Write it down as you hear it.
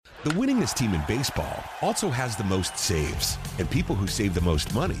The winningest team in baseball also has the most saves, and people who save the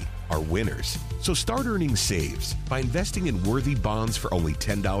most money are winners. So start earning saves by investing in worthy bonds for only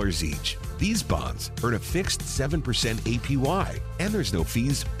 $10 each. These bonds earn a fixed 7% APY, and there's no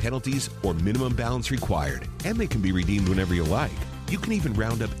fees, penalties, or minimum balance required, and they can be redeemed whenever you like. You can even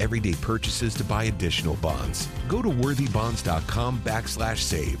round up everyday purchases to buy additional bonds. Go to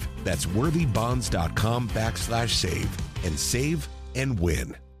worthybonds.com/save. That's worthybonds.com/save and save and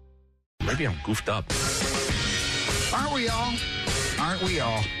win. Maybe I'm goofed up. Aren't we all? Aren't we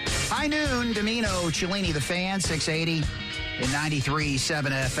all? High noon, Dimino, Cellini, the Fan, 680 and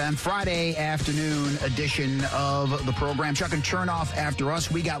 93.7 FM. Friday afternoon edition of the program. Chuck and Chernoff after us.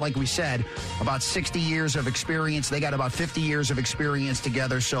 We got, like we said, about 60 years of experience. They got about 50 years of experience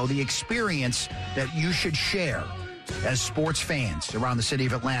together. So the experience that you should share as sports fans around the city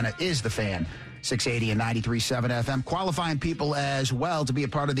of Atlanta is the Fan. 680 and 93.7 FM. Qualifying people as well to be a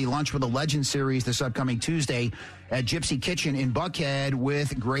part of the Lunch with a Legend series this upcoming Tuesday at Gypsy Kitchen in Buckhead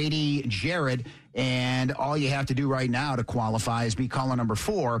with Grady Jarrett. And all you have to do right now to qualify is be caller number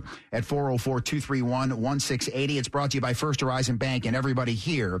 4 at 404-231-1680. It's brought to you by First Horizon Bank and everybody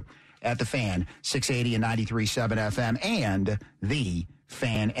here at the Fan, 680 and 93.7 FM, and the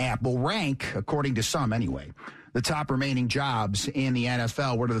Fan app will rank, according to some anyway, the top remaining jobs in the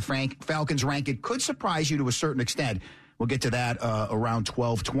NFL. Where do the Falcons rank? It could surprise you to a certain extent. We'll get to that around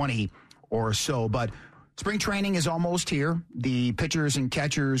 12:20 or so. But spring training is almost here. The pitchers and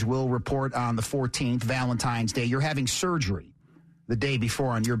catchers will report on the 14th, Valentine's Day. You're having surgery the day before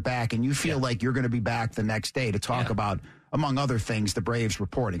on your back, and you feel like you're going to be back the next day to talk about, among other things, the Braves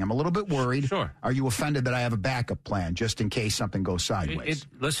reporting. I'm a little bit worried. Sure. Are you offended that I have a backup plan just in case something goes sideways?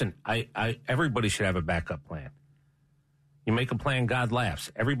 Listen, everybody should have a backup plan. You make a plan, God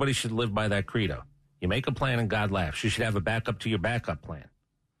laughs. Everybody should live by that credo. You make a plan and God laughs. You should have a backup to your backup plan.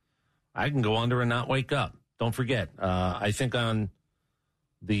 I can go under and not wake up. Don't forget. I think on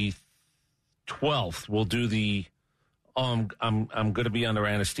the 12th, we'll do the, I'm going to be under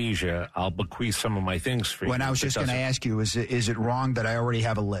anesthesia. I'll bequeath some of my things for you. When I was just going to ask you, is it wrong that I already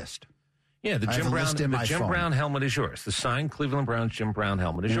have a list? Yeah, the Jim Brown helmet is yours. The signed Cleveland Browns Jim Brown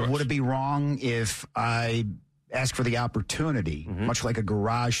helmet is yours. Would it be wrong if I ask for the opportunity, much like a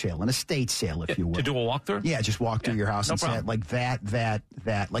garage sale, an estate sale, if you will, to do a walkthrough? Yeah, just walk through your house and say like that.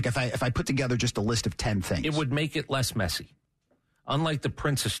 Like if I put together just a list of 10 things, it would make it less messy. Unlike the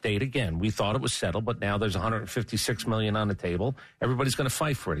Prince estate, again, we thought it was settled, but now there's $156 million on the table. Everybody's going to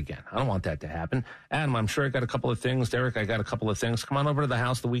fight for it again. I don't want that to happen. Adam, I'm sure I got a couple of things. Derek, I got a couple of things. Come on over to the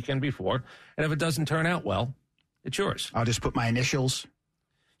house the weekend before, and if it doesn't turn out well, it's yours. I'll just put my initials.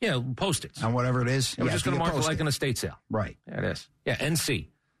 Yeah, Post-its. On whatever it is. We're just going to mark it like an estate sale. Right. There it is. Yeah, NC.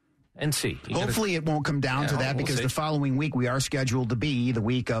 Hopefully it won't come down to that because the following week we are scheduled to be the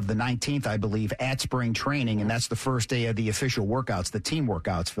week of the 19th, I believe, at spring training, and that's the first day of the official workouts, the team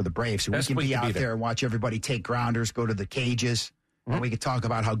workouts for the Braves. So we can be out there and watch everybody take grounders, go to the cages, and we can talk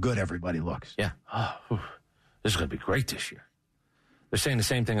about how good everybody looks. Yeah. Oh, this is going to be great this year. They're saying the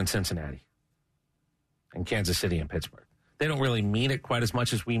same thing in Cincinnati and Kansas City and Pittsburgh. They don't really mean it quite as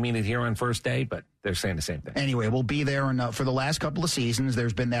much as we mean it here on first day, but they're saying the same thing. Anyway, we'll be there. And for the last couple of seasons,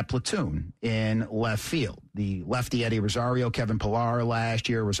 there's been that platoon in left field. The lefty Eddie Rosario, Kevin Pillar last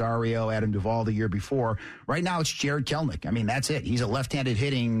year, Rosario, Adam Duvall the year before. Right now, it's Jared Kelenic. I mean, that's it. He's a left-handed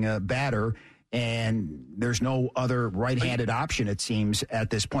hitting batter, and there's no other right-handed option, it seems, at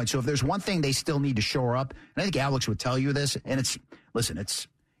this point. So if there's one thing they still need to shore up, and I think Alex would tell you this, and it's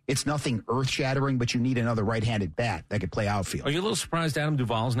nothing earth-shattering, but you need another right-handed bat that could play outfield. Are you a little surprised Adam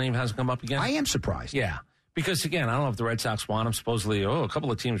Duvall's name hasn't come up again? I am surprised. Yeah, because, again, I don't know if the Red Sox want him. Supposedly, a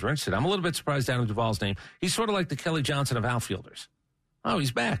couple of teams were interested. I'm a little bit surprised Adam Duvall's name. He's sort of like the Kelly Johnson of outfielders. Oh,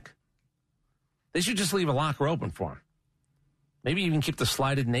 he's back. They should just leave a locker open for him. Maybe even keep the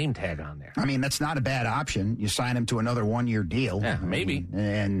slided name tag on there. I mean, that's not a bad option. You sign him to another one-year deal. Yeah, maybe.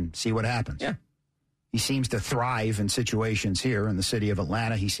 And see what happens. Yeah. He seems to thrive in situations here in the city of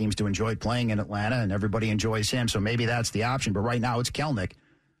Atlanta. He seems to enjoy playing in Atlanta, and everybody enjoys him. So maybe that's the option. But right now it's Kelenic.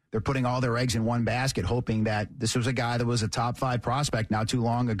 They're putting all their eggs in one basket, hoping that this was a guy that was a top 5 prospect not too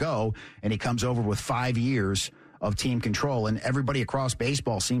long ago, and he comes over with 5 years of team control. And everybody across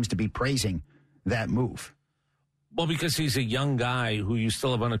baseball seems to be praising that move. Well, because he's a young guy who you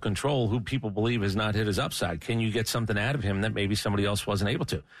still have under control, who people believe has not hit his upside. Can you get something out of him that maybe somebody else wasn't able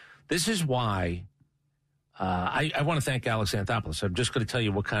to? This is why I want to thank Alex Anthopoulos. I'm just going to tell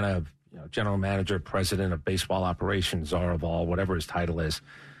you what kind of general manager, president of baseball operations, czar of all, whatever his title is.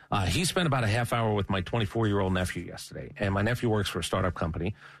 He spent about a half hour with my 24-year-old nephew yesterday, and my nephew works for a startup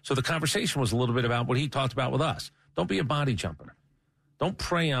company. So the conversation was a little bit about what he talked about with us. Don't be a body jumper. Don't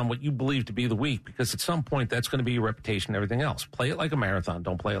prey on what you believe to be the weak, because at some point that's going to be your reputation and everything else. Play it like a marathon.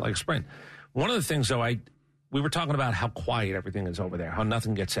 Don't play it like a sprint. One of the things, though, we were talking about how quiet everything is over there, how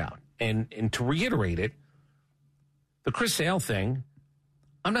nothing gets out. And to reiterate it, the Chris Sale thing,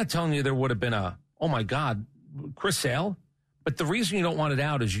 I'm not telling you there would have been oh, my God, Chris Sale. But the reason you don't want it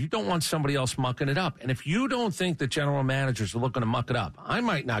out is you don't want somebody else mucking it up. And if you don't think that general managers are looking to muck it up, I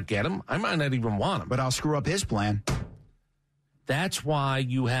might not get him. I might not even want him. But I'll screw up his plan. That's why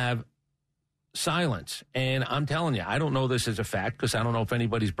you have silence. And I'm telling you, I don't know this as a fact because I don't know if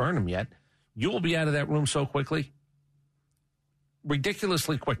anybody's burned him yet. You will be out of that room so quickly.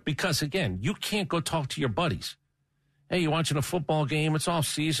 Ridiculously quick. Because, again, you can't go talk to your buddies. Hey, you watching a football game? It's off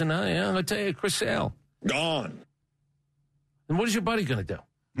season. Yeah, I'm going to tell you, Chris Sale. Gone. And what is your buddy going to do?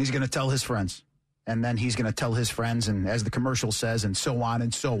 He's going to tell his friends. And then he's going to tell his friends, and as the commercial says, and so on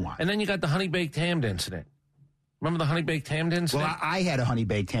and so on. And then you got the honey-baked ham incident. Remember the honey-baked ham incident? Well, I had a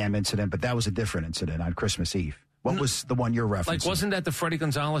honey-baked ham incident, but that was a different incident on Christmas Eve. What was the one you're referencing? Like, wasn't that the Freddie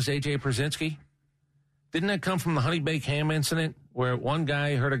Gonzalez, A.J. Przinsky? Didn't that come from the honey-baked ham incident where one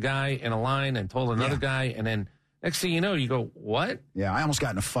guy heard a guy in a line and told another guy, and then next thing you know, you go, what? Yeah, I almost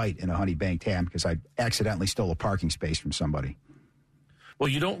got in a fight in a honey-baked ham because I accidentally stole a parking space from somebody. Well,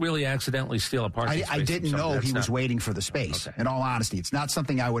 you don't really accidentally steal a parking space. I didn't know he was waiting for the space. Okay. In all honesty, it's not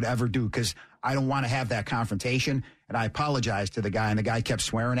something I would ever do because I don't want to have that confrontation. And I apologized to the guy, and the guy kept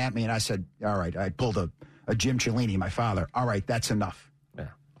swearing at me. And I said, all right, I pulled a Jim Cellini, my father. All right, that's enough. Yeah.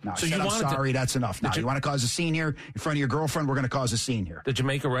 No, so I'm sorry, that's enough. Now, you want to cause a scene here in front of your girlfriend? We're going to cause a scene here. Did you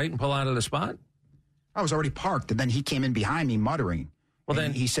make a right and pull out of the spot? I was already parked, and then he came in behind me muttering. Well,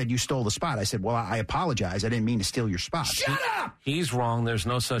 then he said, you stole the spot. I said, well, I apologize. I didn't mean to steal your spot. Shut up! He's wrong. There's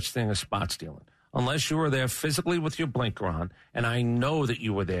no such thing as spot stealing. Unless you were there physically with your blinker on, and I know that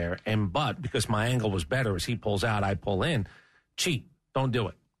you were there, but because my angle was better, as he pulls out, I pull in. Cheat. Don't do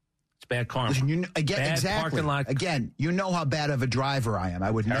it. It's bad karma. Listen, bad exactly. Parking lot. Again, you know how bad of a driver I am.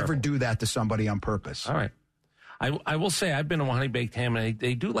 I would never do that to somebody on purpose. All right. I will say I've been to Honey Baked Ham, and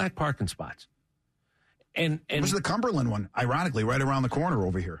they do lack parking spots. And it was the Cumberland one, ironically, right around the corner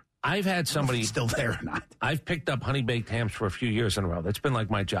over here. I've had somebody still there or not. I've picked up honey baked hams for a few years in a row. That's been like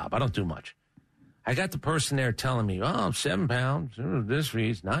my job. I don't do much. I got the person there telling me, oh, 7 pounds, this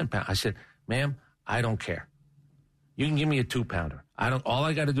fees, 9 pounds. I said, ma'am, I don't care. You can give me a 2-pounder. All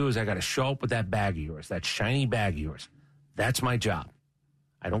I got to do is I got to show up with that bag of yours, that shiny bag of yours. That's my job.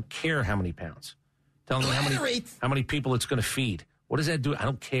 I don't care how many pounds. Tell me how many people it's going to feed. What does that do? I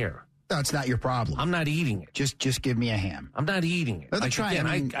don't care. That's not your problem. I'm not eating it. Just give me a ham. I'm not eating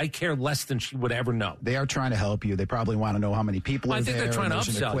it. I care less than she would ever know. They are trying to help you. They probably want to know how many people are there. I think they're trying to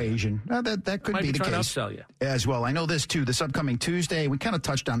upsell you. That could be the case. Trying to upsell you. As well. I know this, too. This upcoming Tuesday, we kind of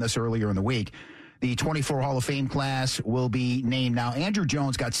touched on this earlier in the week. The 24 Hall of Fame class will be named. Now, Andrew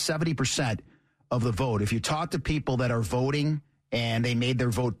Jones got 70% of the vote. If you talk to people that are voting and they made their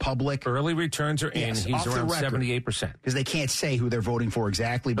vote public. Early returns are in. He's around 78%. Because they can't say who they're voting for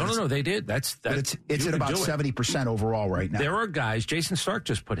exactly. But No, they did. It's at about 70% overall right now. There are guys, Jason Stark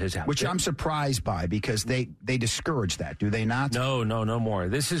just put his out. Which I'm surprised by because they discourage that, do they not? No more.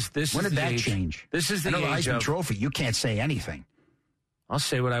 This is when did that change? This is the age of Heisman Trophy. You can't say anything. I'll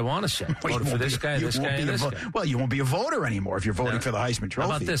say what I want to say. Vote for this guy, this guy, and this guy. Well, you won't be a voter anymore if you're voting for the Heisman Trophy.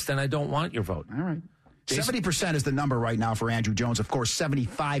 How about this? Then I don't want your vote. All right. 70% is the number right now for Andrew Jones. Of course,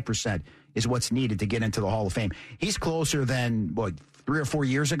 75% is what's needed to get into the Hall of Fame. He's closer than, 3 or 4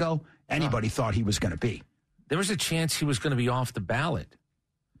 years ago, anybody thought he was going to be. There was a chance he was going to be off the ballot.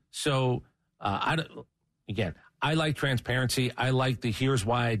 So, I like transparency. I like the here's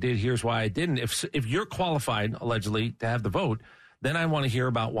why I did, here's why I didn't. If you're qualified, allegedly, to have the vote, then I want to hear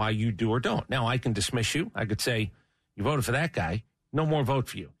about why you do or don't. Now, I can dismiss you. I could say, you voted for that guy. No more vote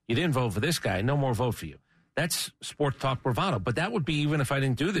for you. You didn't vote for this guy. No more vote for you. That's sport talk bravado. But that would be even if I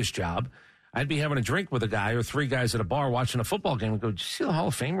didn't do this job. I'd be having a drink with a guy or 3 guys at a bar watching a football game and go, did you see the Hall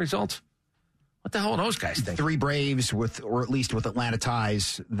of Fame results? What the hell are those guys think? 3 Braves or at least with Atlanta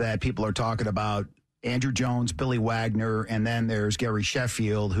ties that people are talking about. Andrew Jones, Billy Wagner, and then there's Gary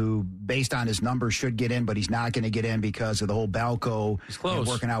Sheffield, who, based on his numbers, should get in, but he's not going to get in because of the whole Balco and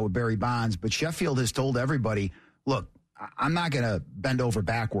working out with Barry Bonds. But Sheffield has told everybody, look, I'm not going to bend over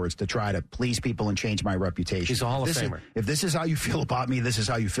backwards to try to please people and change my reputation. He's a Hall of Famer. If this is how you feel about me, this is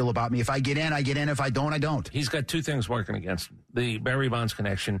how you feel about me. If I get in, I get in. If I don't, I don't. He's got 2 things working against him. The Barry Bonds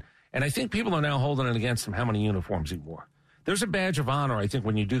connection, and I think people are now holding it against him how many uniforms he wore. There's a badge of honor, I think,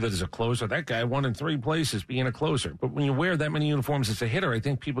 when you do that as a closer. That guy won in 3 places being a closer. But when you wear that many uniforms as a hitter, I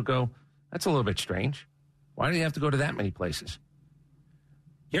think people go, that's a little bit strange. Why do you have to go to that many places?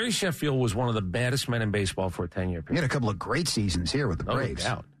 Gary Sheffield was one of the baddest men in baseball for a 10-year He period. had a couple of great seasons here with the Braves. No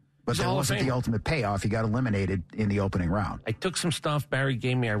doubt. But that wasn't the ultimate payoff. He got eliminated in the opening round. I took some stuff Barry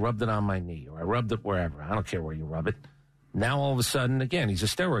gave me. I rubbed it on my knee, or I rubbed it wherever. I don't care where you rub it. Now, all of a sudden, again, he's a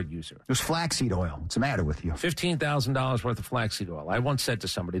steroid user. It was flaxseed oil. What's the matter with you? $15,000 worth of flaxseed oil. I once said to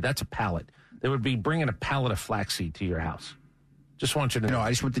somebody, that's a pallet. They would be bringing a pallet of flaxseed to your house. Just want you to know. I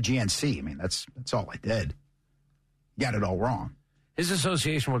just went to GNC. I mean, that's all I did. You got it all wrong. His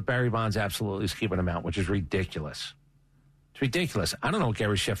association with Barry Bonds absolutely is keeping him out, which is ridiculous. It's ridiculous. I don't know what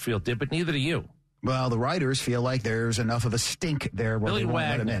Gary Sheffield did, but neither do you. Well, the writers feel like there's enough of a stink there where they won't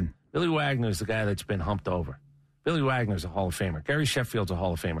let him in. Billy Wagner is the guy that's been humped over. Billy Wagner's a Hall of Famer. Gary Sheffield's a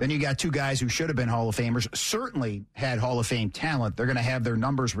Hall of Famer. Then you got two guys who should have been Hall of Famers, certainly had Hall of Fame talent. They're going to have their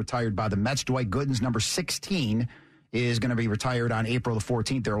numbers retired by the Mets. Dwight Gooden's number 16 is going to be retired on April the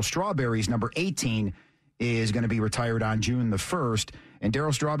 14th. Darryl Strawberry's number 18 is going to be retired on June the 1st. And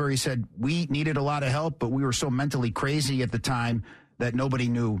Darryl Strawberry said, we needed a lot of help, but we were so mentally crazy at the time that nobody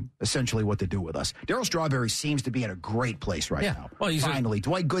knew essentially what to do with us. Darryl Strawberry seems to be in a great place right now. Well, finally.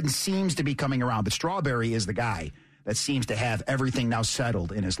 Dwight Gooden seems to be coming around, but Strawberry is the guy that seems to have everything now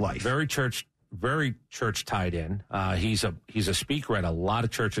settled in his life. Very church tied in. He's a speaker at a lot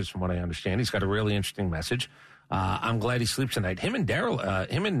of churches, from what I understand. He's got a really interesting message. I'm glad he sleeps tonight. Him and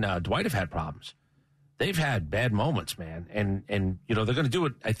Dwight have had problems. They've had bad moments, man. And they're going to do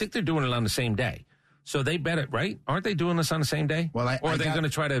it. I think they're doing it on the same day. So they bet it, right? Aren't they doing this on the same day? Well, or are they going to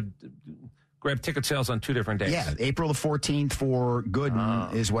try to grab ticket sales on 2 different days? Yeah, April the 14th for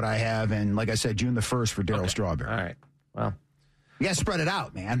Gooden is what I have. And like I said, June the 1st for Darryl Strawberry. All right. Well, you got to spread it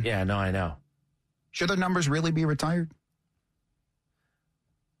out, man. Yeah, no, I know. Should their numbers really be retired?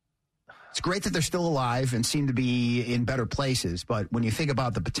 It's great that they're still alive and seem to be in better places. But when you think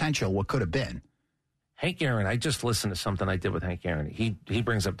about the potential, what could have been? Hank Aaron, I just listened to something I did with Hank Aaron. He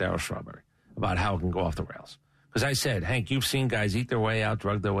brings up Darryl Strawberry about how it can go off the rails. Because I said, Hank, you've seen guys eat their way out,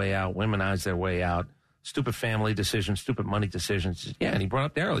 drug their way out, womanize their way out, stupid family decisions, stupid money decisions. Yeah, and he brought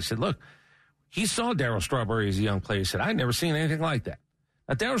up Darryl. He said, look, he saw Darryl Strawberry as a young player. He said, I'd never seen anything like that.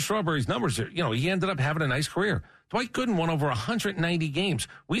 Now, Darryl Strawberry's numbers, he ended up having a nice career. Dwight Gooden won over 190 games.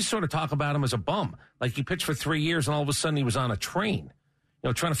 We sort of talk about him as a bum. Like he pitched for 3 years and all of a sudden he was on a train,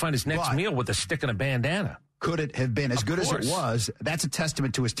 trying to find his next meal with a stick and a bandana. Could it have been as good as it was? That's a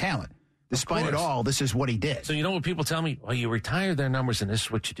testament to his talent. Despite it all, this is what he did. So you know what people tell me? Well, you retire their numbers, and this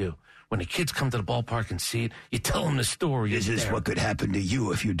is what you do. When the kids come to the ballpark and see it, you tell them the story. This is what could happen to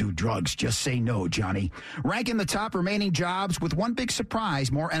you if you do drugs. Just say no, Johnny. Ranking the top remaining jobs with one big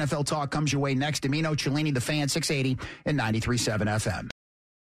surprise. More NFL talk comes your way next. Dimino, Cellini, the Fan, 680 and 93.7 FM.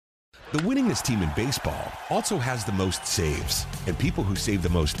 The winningest team in baseball also has the most saves, and people who save the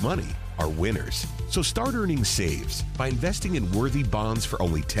most money are winners. So start earning saves by investing in worthy bonds for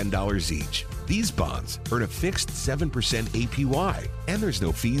only $10 each. These bonds earn a fixed 7% APY, and there's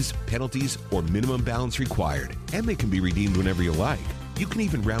no fees, penalties, or minimum balance required, and they can be redeemed whenever you like. You can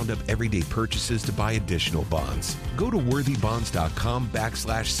even round up everyday purchases to buy additional bonds. Go to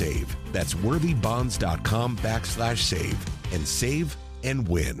worthybonds.com/save. That's worthybonds.com/save and save and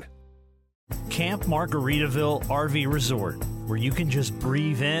win. Camp Margaritaville RV Resort, where you can just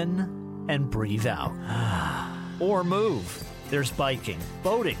breathe in and breathe out. Or move. There's biking,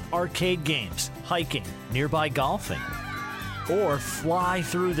 boating, arcade games, hiking, nearby golfing. Or fly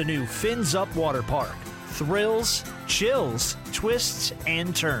through the new Fins Up Water Park. Thrills, chills, twists,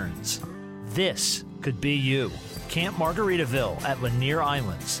 and turns. This could be you. Camp Margaritaville at Lanier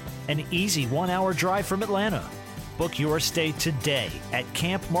Islands. An easy 1-hour drive from Atlanta. Book your stay today at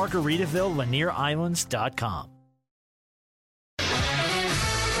campmargaritaville.lanierIslands.com.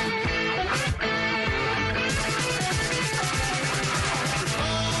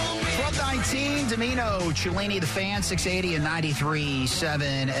 12:19, Dimino, Cellini, the Fan, 680 and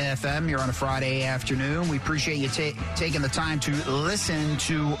 93.7 FM. You're on a Friday afternoon. We appreciate you taking the time to listen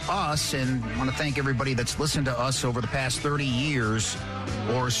to us, and I want to thank everybody that's listened to us over the past 30 years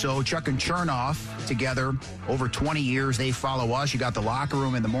or so. Chuck and Chernoff together over 20 years. They follow us. You got the Locker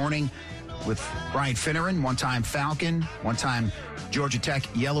Room in the Morning with Brian Finneran, one-time Falcon, one-time Georgia Tech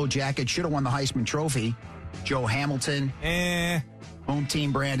Yellow Jacket. Should have won the Heisman Trophy. Joe Hamilton. Home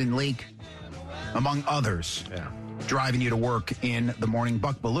team Brandon Leak, among others. Yeah. Driving you to work in the morning.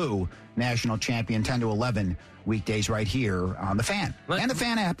 Buck Bellew, national champion, 10 to 11 weekdays right here on the Fan and the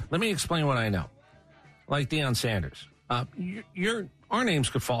Fan app. Let me explain what I know. Like Deion Sanders. Our names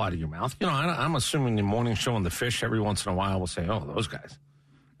could fall out of your mouth. I'm assuming the morning show and the Fish every once in a while will say, oh, those guys.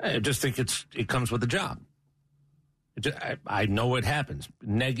 I just think it comes with the job. I know what happens.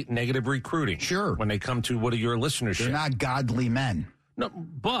 Negative recruiting. Sure. When they come to what are your listeners? They're not godly men. No,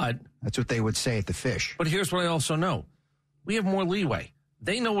 but that's what they would say at the Fish. But here's what I also know. We have more leeway.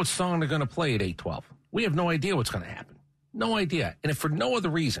 They know what song they're going to play at 8:12. We have no idea what's going to happen. No idea. And if for no other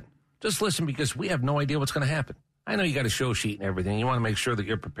reason, just listen because we have no idea what's going to happen. I know you got a show sheet and everything. You want to make sure that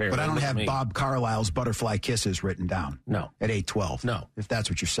you're prepared. But I don't have Bob Carlyle's Butterfly Kisses written down. No. At 8:12. No. If that's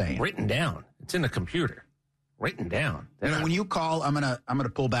what you're saying. Written down. It's in the computer. Written down. When you call, I'm gonna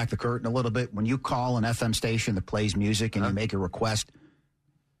pull back the curtain a little bit. When you call an FM station that plays music and you make a request,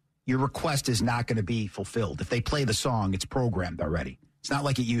 your request is not going to be fulfilled. If they play the song, it's programmed already. It's not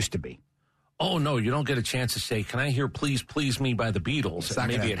like it used to be. Oh, no, you don't get a chance to say, can I hear Please Please Me by the Beatles? And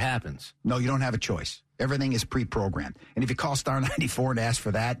maybe it happens. No, you don't have a choice. Everything is pre-programmed. And if you call Star 94 and ask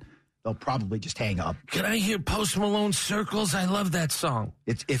for that, they'll probably just hang up. Can I hear Post Malone Circles? I love that song.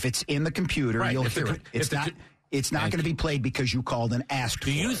 If it's in the computer, you'll hear it. It's not going to be played because you called and asked for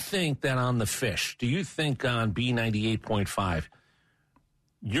it. Do you think that on the Fish, do you think on B98.5,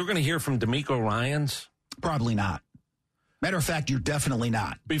 you're going to hear from D'Amico Ryans? Probably not. Matter of fact, you're definitely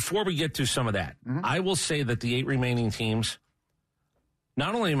not. Before we get to some of that, I will say that the 8 remaining teams,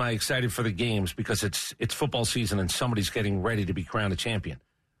 not only am I excited for the games because it's football season and somebody's getting ready to be crowned a champion,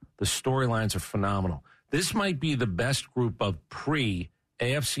 the storylines are phenomenal. This might be the best group of pre-AFC,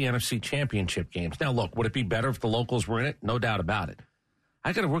 NFC championship games. Now, look, would it be better if the locals were in it? No doubt about it.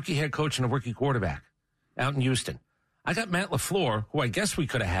 I got a rookie head coach and a rookie quarterback out in Houston. I got Matt LaFleur, who I guess we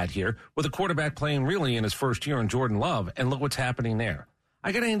could have had here, with a quarterback playing really in his first year in Jordan Love, and look what's happening there.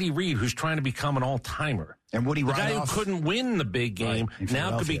 I got Andy Reid, who's trying to become an all-timer. And Woody the guy who couldn't win the big game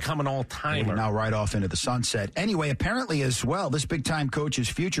now could become an all-timer. Now right off into the sunset. Anyway, apparently as well, this big-time coach's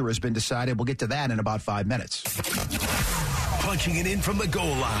future has been decided. We'll get to that in about 5 minutes. Punching it in from the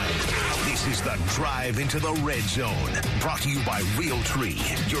goal line. This is the Drive into the Red Zone. Brought to you by Realtree,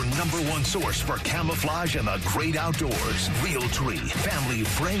 your #1 source for camouflage and the great outdoors. Realtree, family,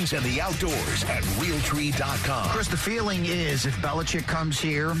 friends, and the outdoors at Realtree.com. Chris, the feeling is if Belichick comes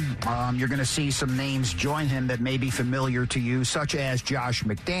here, you're going to see some names join him that may be familiar to you, such as Josh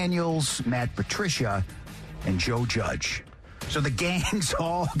McDaniels, Matt Patricia, and Joe Judge. So the gang's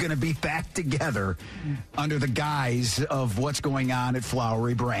all going to be back together under the guise of what's going on at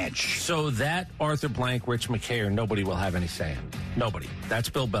Flowery Branch. So that Arthur Blank, Rich McKay, nobody will have any say in. Nobody. That's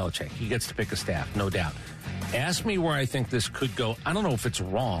Bill Belichick. He gets to pick a staff, no doubt. Ask me where I think this could go. I don't know if it's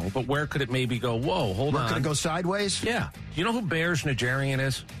wrong, but where could it maybe go? Whoa, hold on. Where could it go sideways? Yeah. Do you know who Bears Nigerian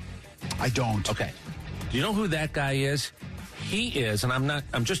is? I don't. Okay. Do you know who that guy is? He is, and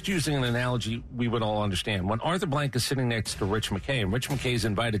I'm just using an analogy we would all understand. When Arthur Blank is sitting next to Rich McKay, and Rich McKay is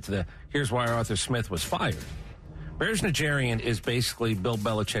invited to the Here's Why Arthur Smith Was Fired, Bears Nigerian is basically Bill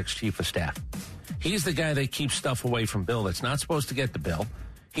Belichick's chief of staff. He's the guy that keeps stuff away from Bill that's not supposed to get to Bill.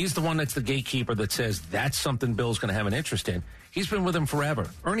 He's the one that's the gatekeeper that says that's something Bill's going to have an interest in. He's been with him forever.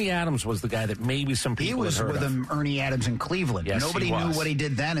 Ernie Adams was the guy that maybe some people had heard of. He was with him, Ernie Adams, in Cleveland. Yes, nobody knew what he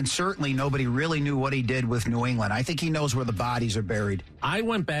did then, and certainly nobody really knew what he did with New England. I think he knows where the bodies are buried. I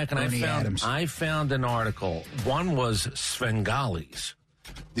went back and I found an article. One was Svengali.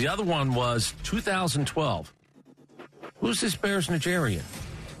 The other one was 2012. Who's this Bears Nigerian?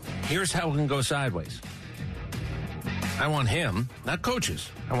 Here's how it can go sideways. I want him, not coaches.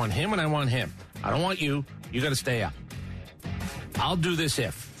 I want him and I want him. I don't want you. You got to stay out. I'll do this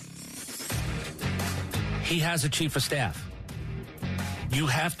if he has a chief of staff. You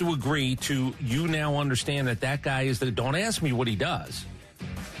have to agree to, you now understand that guy is don't ask me what he does.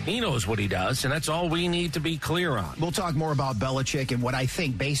 He knows what he does, and that's all we need to be clear on. We'll talk more about Belichick and what I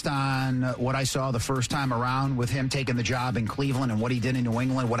think, based on what I saw the first time around with him taking the job in Cleveland and what he did in New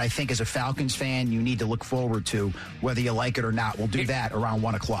England, what I think as a Falcons fan you need to look forward to, whether you like it or not. We'll do that around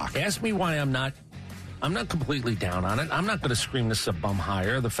 1 o'clock. Ask me why I'm not completely down on it. I'm not going to scream this is a bum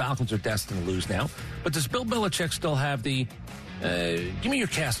hire. The Falcons are destined to lose now. But does Bill Belichick still have the, give me your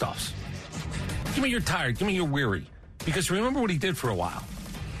cast-offs. Give me your tired. Give me your weary. Because remember what he did for a while.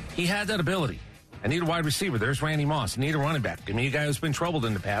 He had that ability. I need a wide receiver. There's Randy Moss. I need a running back. Give me a guy who's been troubled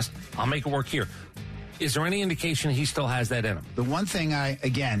in the past. I'll make it work here. Is there any indication he still has that in him? The one thing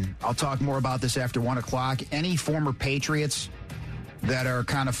I'll talk more about this after 1 o'clock. Any former Patriots that are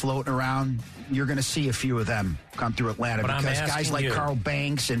kind of floating around, you're going to see a few of them come through Atlanta. But because guys like Carl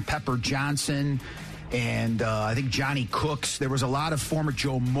Banks and Pepper Johnson and I think Johnny Cooks. There was a lot of former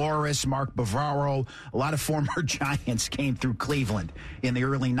Joe Morris, Mark Bavaro. A lot of former Giants came through Cleveland in the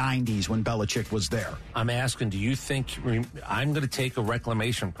early 90s when Belichick was there. I'm asking, do you think I'm going to take a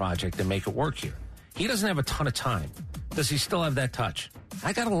reclamation project and make it work here? He doesn't have a ton of time. Does he still have that touch?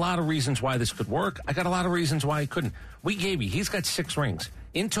 I got a lot of reasons why this could work. I got a lot of reasons why he couldn't. We gave you, he's got 6 rings.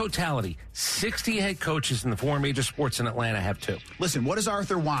 In totality, 60 head coaches in the 4 major sports in Atlanta have 2. Listen, what does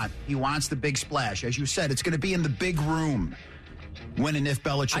Arthur want? He wants the big splash. As you said, it's going to be in the big room when and if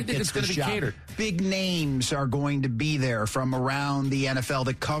Belichick gets the job. Catered. Big names are going to be there from around the NFL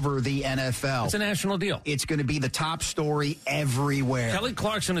that cover the NFL. It's a national deal. It's going to be the top story everywhere. Kelly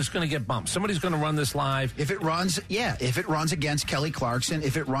Clarkson is going to get bumped. Somebody's going to run this live. If it runs, if it runs against Kelly Clarkson,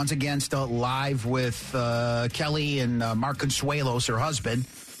 if it runs against live with Kelly and Mark Consuelos, her husband,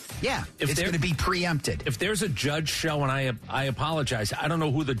 it's going to be preempted. If there's a judge show, and I apologize, I don't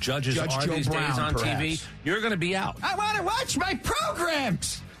know who the judges are Joe these Brown, days on perhaps. TV, you're going to be out. I want to watch my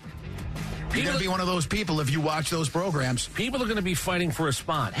programs. You're going to be one of those people if you watch those programs. People are going to be fighting for a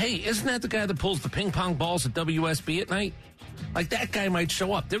spot. Hey, isn't that the guy that pulls the ping pong balls at WSB at night? Like, that guy might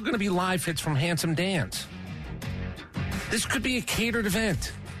show up. There are going to be live hits from Handsome Dan's. This could be a catered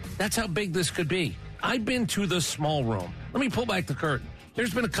event. That's how big this could be. I've been to the small room. Let me pull back the curtain.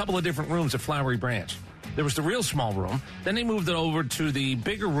 There's been a couple of different rooms at Flowery Branch. There was the real small room. Then they moved it over to the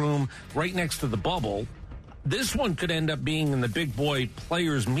bigger room right next to the bubble. This one could end up being in the big boy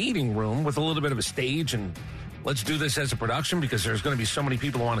players meeting room with a little bit of a stage, and let's do this as a production because there's going to be so many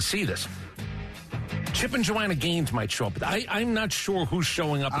people who want to see this. Chip and Joanna Gaines might show up. I'm not sure who's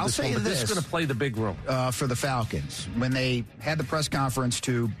showing up at this one, but this is going to play the big room. For the Falcons, when they had the press conference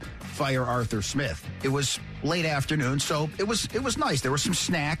to fire Arthur Smith, it was late afternoon, so it was nice. There were some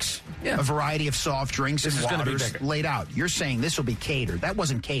snacks, a variety of soft drinks and waters laid out. You're saying this will be catered. That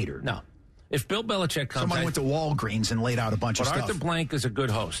wasn't catered. No. If Bill Belichick comes... Someone went to Walgreens and laid out a bunch of stuff. But Arthur Blank is a good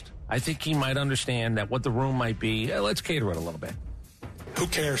host. I think he might understand that what the room might be. Let's cater it a little bit. Who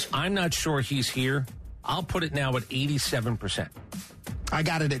cares? I'm not sure he's here. I'll put it now at 87%. I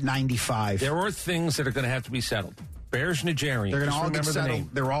got it at 95. There are things that are going to have to be settled. Bears Nigerian. They're going to all get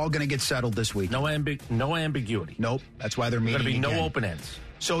settled. They're all going to get settled this week. No ambiguity. Nope. That's why they're meeting again. Going to be no open ends.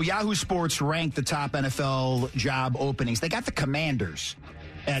 So Yahoo Sports ranked the top NFL job openings. They got the Commanders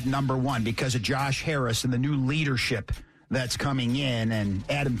at number 1 because of Josh Harris and the new leadership that's coming in, and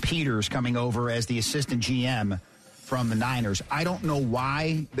Adam Peters coming over as the assistant GM from the Niners. I don't know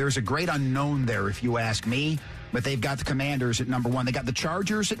why. There's a great unknown there, if you ask me, but they've got the Commanders at number 1. They got the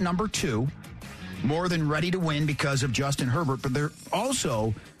Chargers at number 2, more than ready to win because of Justin Herbert, but they're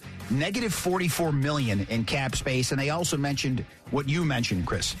also negative $44 million in cap space, and they also mentioned what you mentioned,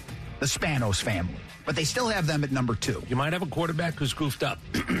 Chris, the Spanos family. But they still have them at number 2. You might have a quarterback who's goofed up.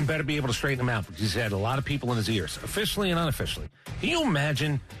 Better be able to straighten him out because he's had a lot of people in his ears, officially and unofficially. Can you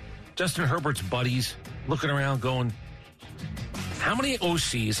imagine Justin Herbert's buddies looking around going, how many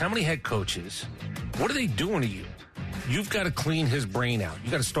OCs, how many head coaches, what are they doing to you? You've got to clean his brain out. You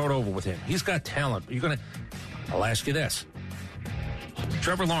got to start over with him. He's got talent. I'll ask you this.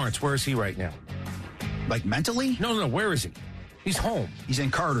 Trevor Lawrence, where is he right now? Like mentally? No, where is he? He's home. He's in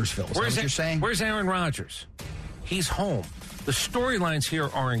Cartersville. Is that what you're saying? Where's Aaron Rodgers? He's home. The storylines here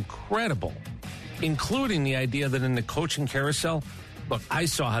are incredible, including the idea that in the coaching carousel, look, I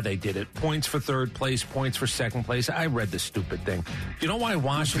saw how they did it. Points for third place, points for second place. I read this stupid thing. You know why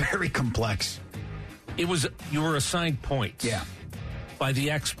Washington? Very complex. You were assigned points. Yeah. By the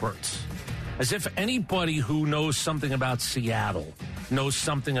experts. As if anybody who knows something about Seattle knows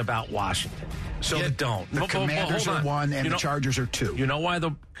something about Washington. So you don't. The Commanders are 1 and the Chargers are 2. You know why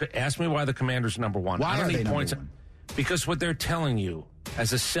ask me why the Commanders are number 1. Why are they number 1? Because what they're telling you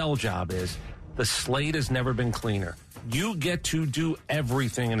as a sell job is the slate has never been cleaner. You get to do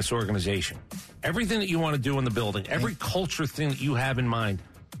everything in this organization. Everything that you want to do in the building, every culture thing that you have in mind,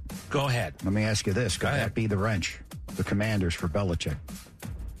 go ahead. Let me ask you this. Could that be the wrench? The Commanders for Belichick.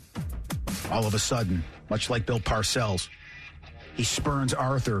 All of a sudden, much like Bill Parcells, he spurns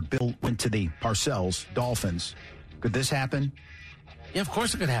Arthur. Bill went to the Parcells, Dolphins. Could this happen? Yeah, of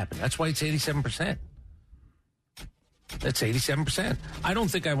course it could happen. That's why it's 87%. That's 87%. I don't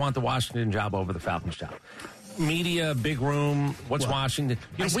think I want the Washington job over the Falcons job. Media, big room, Washington?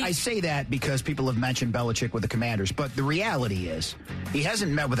 I say that because people have mentioned Belichick with the Commanders, but the reality is he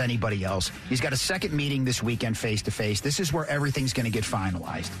hasn't met with anybody else. He's got a second meeting this weekend face-to-face. This is where everything's going to get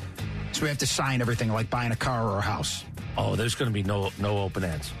finalized. So we have to sign everything like buying a car or a house. Oh, there's going to be no open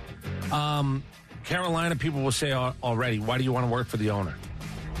ends. Carolina, people will say already, why do you want to work for the owner?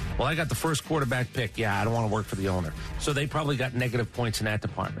 Well, I got the first quarterback pick. Yeah, I don't want to work for the owner. So they probably got negative points in that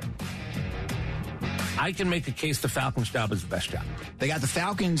department. I can make a case the Falcons' job is the best job. They got the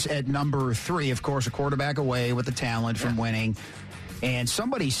Falcons at number 3, of course, a quarterback away with the talent from winning. And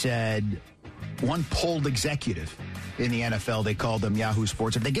somebody said, one polled executive, in the NFL. They called them Yahoo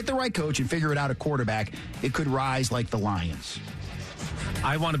Sports. If they get the right coach and figure it out at quarterback, it could rise like the Lions.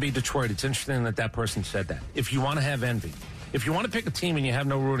 I want to be Detroit. It's interesting that person said that. If you want to have envy, if you want to pick a team and you have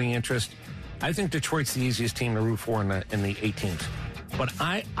no rooting interest, I think Detroit's the easiest team to root for in the 8 teams. But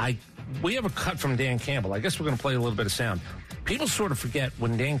we have a cut from Dan Campbell. I guess we're going to play a little bit of sound. People sort of forget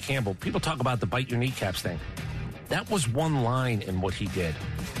when Dan Campbell, people talk about the bite your kneecaps thing. That was one line in what he did.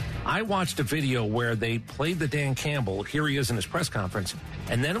 I watched a video where they played the Dan Campbell. Here he is in his press conference.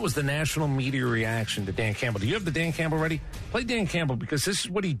 And then it was the national media reaction to Dan Campbell. Do you have the Dan Campbell ready? Play Dan Campbell because this is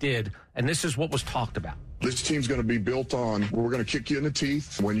what he did, and this is what was talked about. This team's going to be built on, we're going to kick you in the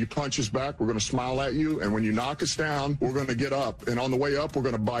teeth. When you punch us back, we're going to smile at you. And when you knock us down, we're going to get up. And on the way up, we're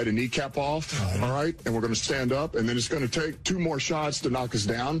going to bite a kneecap off, all right? And we're going to stand up. And then it's going to take 2 more shots to knock us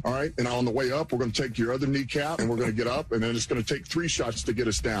down, all right? And on the way up, we're going to take your other kneecap, and we're going to get up. And then it's going to take 3 shots to get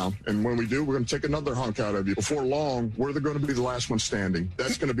us down. And when we do, we're going to take another hunk out of you. Before long, we're going to be the last one standing.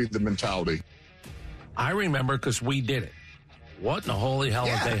 That's going to be the mentality. I remember because we did it. What in the holy hell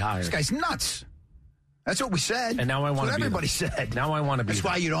have they hired? This guy's nuts. That's what we said. And now I want to be everybody said. Now I want to be That's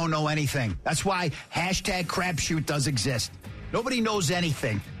why you don't know anything. That's why hashtag crapshoot does exist. Nobody knows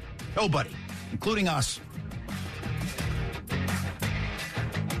anything. Nobody, including us.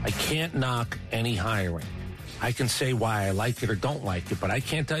 I can't knock any hiring. I can say why I like it or don't like it, but I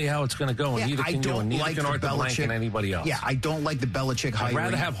can't tell you how it's going to go, and neither can you, and neither can Arthur Blank and anybody else. Yeah, I don't like the Belichick hiring. I'd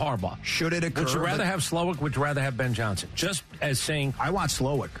rather have Harbaugh. Should it occur? Would you rather have Slowick? Would you rather have Ben Johnson? Just as saying... I want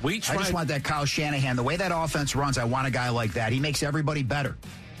Slowick. I just want that Kyle Shanahan. The way that offense runs, I want a guy like that. He makes everybody better.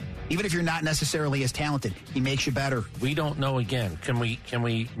 Even if you're not necessarily as talented, he makes you better. We don't know again. Can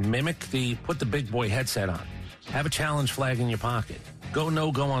we mimic put the big boy headset on? Have a challenge flag in your pocket. Go on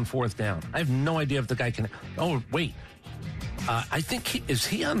 4th down. I have no idea if the guy can... Oh, wait. I think is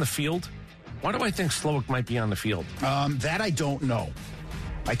he on the field? Why do I think Slowick might be on the field? That I don't know.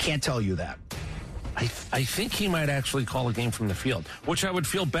 I can't tell you that. I think he might actually call a game from the field, which I would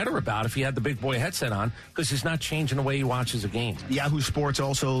feel better about if he had the big boy headset on, because he's not changing the way he watches a game. Yahoo Sports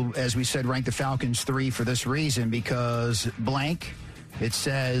also, as we said, ranked the Falcons 3 for this reason, because blank, it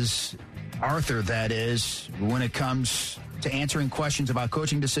says, Arthur, that is, when it comes to answering questions about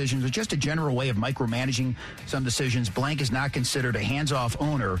coaching decisions or just a general way of micromanaging some decisions, blank is not considered a hands-off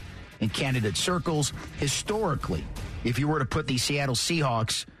owner in candidate circles. Historically, if you were to put the Seattle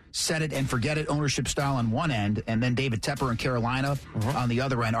Seahawks set it and forget it ownership style on one end, and then David Tepper in Carolina on the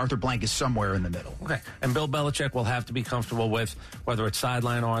other end, Arthur Blank is somewhere in the middle. Okay. And Bill Belichick will have to be comfortable with whether it's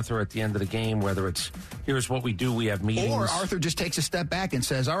sideline Arthur at the end of the game, whether it's here's what we do, we have meetings. Or Arthur just takes a step back and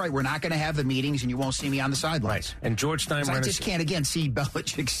says, all right, we're not going to have the meetings and you won't see me on the sidelines. Right. And George Steinbrenner... I just can't, again, see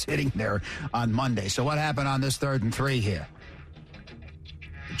Belichick sitting there on Monday. So what happened on this 3rd and 3 here?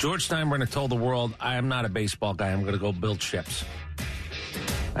 George Steinbrenner told the world, I am not a baseball guy. I'm going to go build ships.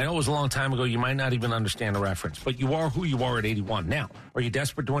 I know it was a long time ago. You might not even understand the reference, but you are who you are at 81. Now, are you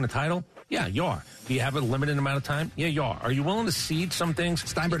desperate to win a title? Yeah, you are. Do you have a limited amount of time? Yeah, you are. Are you willing to cede some things?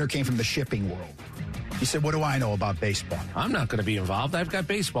 Steinbrenner came from the shipping world. He said, what do I know about baseball? I'm not going to be involved. I've got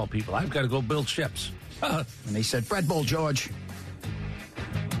baseball people. I've got to go build ships. And he said, Fred Bull, George.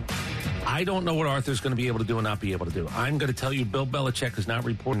 I don't know what Arthur's going to be able to do and not be able to do. I'm going to tell you Bill Belichick is not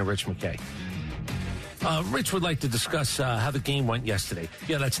reporting to Rich McKay. Rich would like to discuss how the game went yesterday.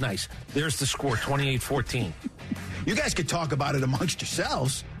 Yeah, that's nice. There's the score, 28-14. You guys could talk about it amongst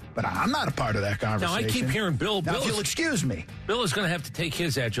yourselves, but I'm not a part of that conversation. Now, I keep hearing Bill. Now, if you'll excuse me. Bill is going to have to take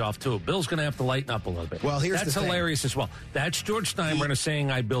his edge off, too. Bill's going to have to lighten up a little bit. Well, That's hilarious as well. That's George Steinbrenner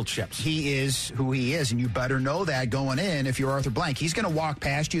saying, I build ships. He is who he is, and you better know that going in if you're Arthur Blank. He's going to walk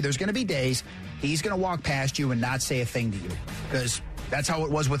past you. There's going to be days he's going to walk past you and not say a thing to you, because that's how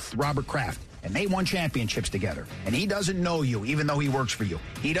it was with Robert Kraft. And they won championships together. And he doesn't know you, even though he works for you.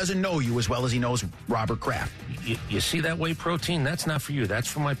 He doesn't know you as well as he knows Robert Kraft. You see that whey protein? That's not for you. That's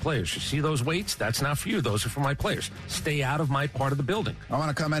for my players. You see those weights? That's not for you. Those are for my players. Stay out of my part of the building. I want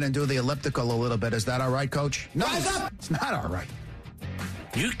to come in and do the elliptical a little bit. Is that all right, Coach? No, it's not all right.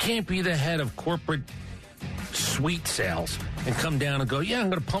 You can't be the head of corporate sweet sales and come down and go, yeah, I'm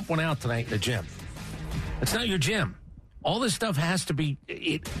going to pump one out tonight in the gym. It's not your gym. All this stuff has to be...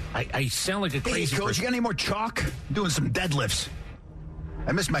 I sound like a crazy Coach, person. You got any more chalk? I'm doing some deadlifts.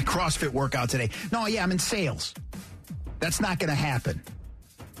 I missed my CrossFit workout today. No, yeah, I'm in sales. That's not going to happen.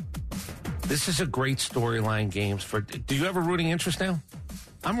 This is a great storyline games for... Do you have a rooting interest now?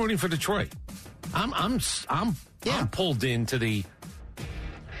 I'm rooting for Detroit. I'm pulled into the...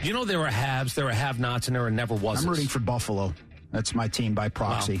 You know, there are haves, there are have-nots, and there are never-wasn't. I'm rooting for Buffalo. That's my team by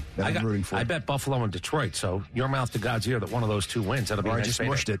proxy that I'm rooting for. I bet Buffalo and Detroit, so your mouth to God's ear that one of those two wins. That'll be I just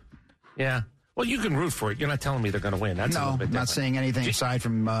mushed it. Yeah. Well, you can root for it. You're not telling me they're going to win. That's a little bit different. I'm not saying anything aside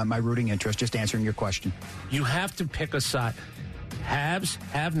from my rooting interest, just answering your question. You have to pick a side. Haves,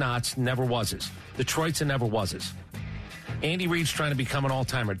 have-nots, never wases. Detroit's a never wases. Andy Reid's trying to become an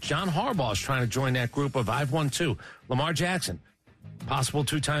all-timer. John Harbaugh's trying to join that group of I've won two. Lamar Jackson, possible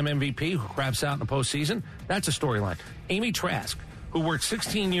two-time MVP who craps out in the postseason. That's a storyline. Amy Trask, who worked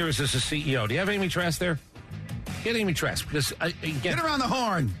 16 years as a CEO. Do you have Amy Trask there? Get Amy Trask, because, again... Get around the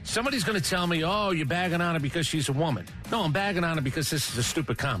horn. Somebody's going to tell me, oh, you're bagging on her because she's a woman. No, I'm bagging on her because this is a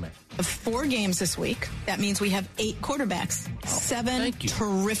stupid comment. 4 games this week. That means we have 8 quarterbacks. 7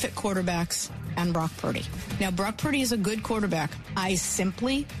 terrific quarterbacks and Brock Purdy. Now, Brock Purdy is a good quarterback. I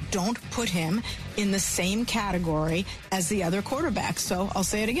simply don't put him in the same category as the other quarterbacks. So I'll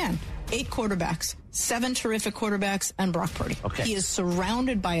say it again. 8 quarterbacks, 7 terrific quarterbacks, and Brock Purdy. Okay. He is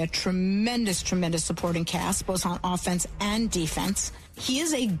surrounded by a tremendous, tremendous supporting cast, both on offense and defense. He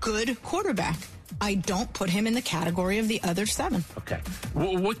is a good quarterback. I don't put him in the category of the other 7. Okay.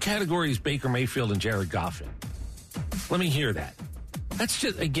 What category is Baker Mayfield and Jared Goff in? Let me hear that. That's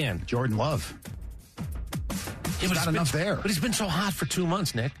just, again... Jordan Love. There's not enough there. But he's been so hot for 2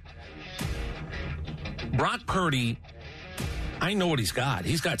 months, Nick. Brock Purdy... I know what he's got.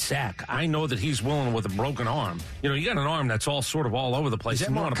 He's got sack. I know that he's willing with a broken arm. You know, you got an arm that's all sort of all over the place. Is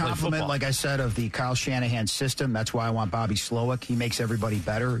that more a compliment, like I said, of the Kyle Shanahan system? That's why I want Bobby Slowick. He makes everybody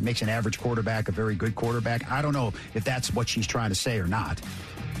better. It makes an average quarterback a very good quarterback. I don't know if that's what she's trying to say or not.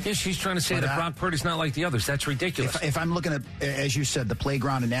 Yeah, she's trying to say that Brock Purdy's not like the others. That's ridiculous. If I'm looking at, as you said, the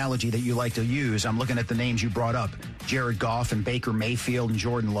playground analogy that you like to use, I'm looking at the names you brought up. Jared Goff and Baker Mayfield and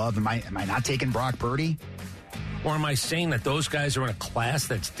Jordan Love. Am I not taking Brock Purdy? Or am I saying that those guys are in a class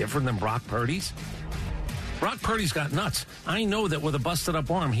that's different than Brock Purdy's? Brock Purdy's got nuts. I know that with a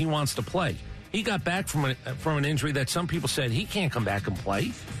busted-up arm, he wants to play. He got back from an injury that some people said he can't come back and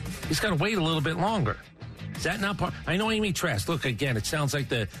play. He's got to wait a little bit longer. Is that not part? I know Amy Trask. Look, again, it sounds like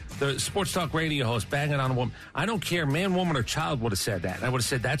the sports talk radio host bagging on a woman. I don't care, man, woman, or child would have said that. And I would have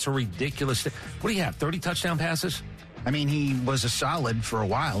said that's a ridiculous thing. What do you have, 30 touchdown passes? I mean, he was a solid for a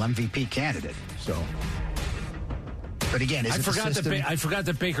while MVP candidate, so... But again, I forgot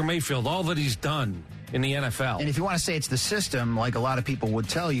that Baker Mayfield, all that he's done in the NFL. And if you want to say it's the system, like a lot of people would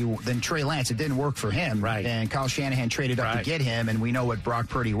tell you, then Trey Lance, it didn't work for him. Right. And Kyle Shanahan traded up to get him, and we know what Brock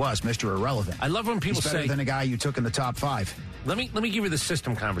Purdy was, Mr. Irrelevant. I love when people He's better than a guy you took in the top 5. Let me give you the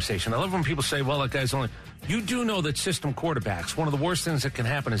system conversation. I love when people say, well, that guy's only... You do know that system quarterbacks, one of the worst things that can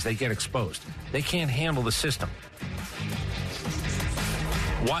happen is they get exposed. They can't handle the system.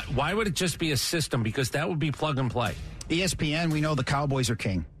 Why would it just be a system? Because that would be plug and play. ESPN, we know the Cowboys are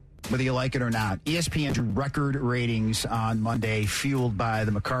king, whether you like it or not. ESPN's record ratings on Monday, fueled by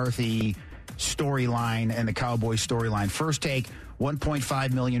the McCarthy storyline and the Cowboys storyline. First Take,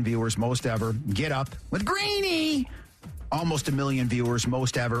 1.5 million viewers, most ever. Get Up with Greeny, almost 1 million viewers,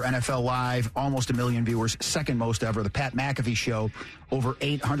 most ever. NFL Live, almost 1 million viewers, second most ever. The Pat McAfee Show, over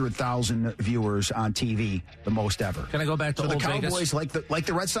 800,000 viewers on TV, the most ever. Can I go back to old Vegas? The Cowboys, like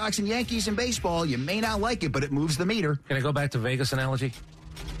the Red Sox and Yankees in baseball, you may not like it, but it moves the meter. Can I go back to Vegas analogy?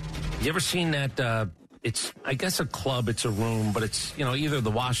 You ever seen that, it's, I guess, a club, it's a room, but it's, you know, either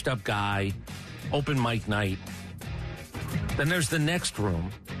the washed-up guy, open mic night. Then there's the next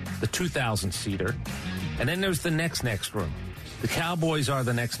room, the 2,000-seater. And then there's the next room. The Cowboys are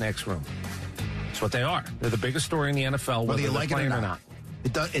the next room. That's what they are. They're the biggest story in the NFL, whether you like it or not.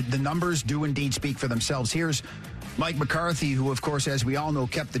 The numbers do indeed speak for themselves. Here's Mike McCarthy, who, of course, as we all know,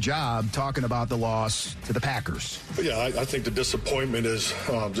 kept the job, talking about the loss to the Packers. Yeah, I think the disappointment is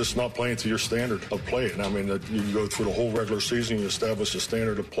just not playing to your standard of play. And I mean, you go through the whole regular season, you establish a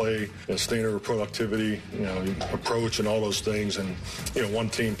standard of play, a standard of productivity, you know, approach, and all those things. And you know, one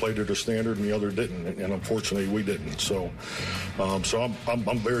team played to their standard and the other didn't, and unfortunately, we didn't. So,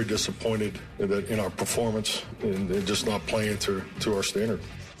 I'm very disappointed in our performance and just not playing to our standard.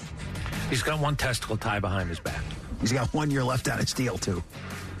 He's got one testicle tie behind his back. He's got 1 year left on his deal, too.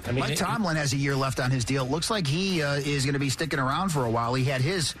 I mean, Mike Tomlin has a year left on his deal. Looks like he is going to be sticking around for a while. He had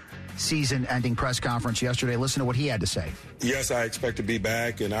his season-ending press conference yesterday. Listen to what he had to say. Yes, I expect to be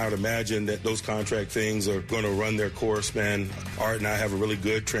back, and I would imagine that those contract things are going to run their course, man. Art and I have a really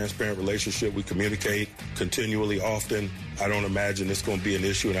good, transparent relationship. We communicate continually, often. I don't imagine it's going to be an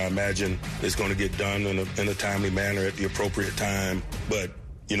issue, and I imagine it's going to get done in a timely manner at the appropriate time. But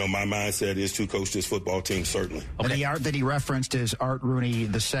you know, my mindset is to coach this football team, certainly. Okay. And the Art that he referenced is Art Rooney II,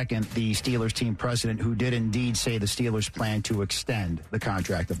 the Steelers team president, who did indeed say the Steelers plan to extend the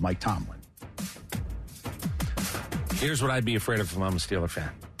contract of Mike Tomlin. Here's what I'd be afraid of if I'm a Steeler fan.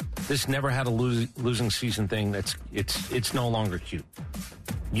 This never had a losing season thing. It's no longer cute.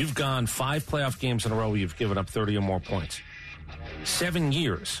 You've gone 5 playoff games in a row where you've given up 30 or more points. 7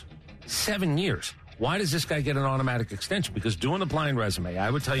 years. 7 years. Why does this guy get an automatic extension? Because doing the blind resume,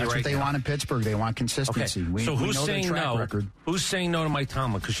 I would tell you That's right what they now. want in Pittsburgh. They want consistency. Okay. So who's know saying their track no? record. Who's saying no to Mike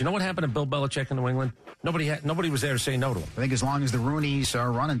Tomlin? Because you know what happened to Bill Belichick in New England? Nobody was there to say no to him. I think as long as the Rooneys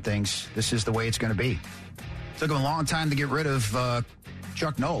are running things, this is the way it's going to be. Took him a long time to get rid of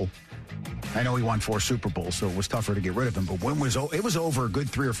Chuck Noll. I know he won 4 Super Bowls, so it was tougher to get rid of him. But it was over a good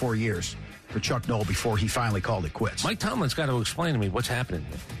 3 or 4 years for Chuck Noll before he finally called it quits. Mike Tomlin's got to explain to me what's happening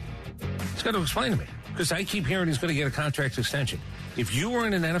here. He's got to explain to me. Because I keep hearing he's going to get a contract extension. If you were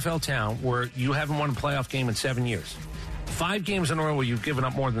in an NFL town where you haven't won a playoff game in 7 years, 5 games in a row where you've given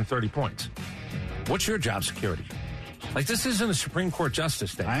up more than 30 points, what's your job security? Like, this isn't a Supreme Court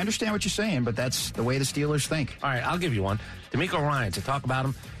justice thing. I understand what you're saying, but that's the way the Steelers think. All right, I'll give you one. D'Amico Ryans, to talk about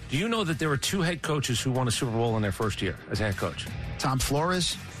him. Do you know that there were 2 head coaches who won a Super Bowl in their first year as head coach? Tom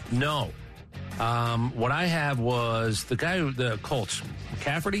Flores? No. What I have was the guy, the Colts,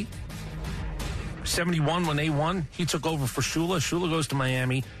 McCafferty. 71 when they won, he took over for Shula. Shula goes to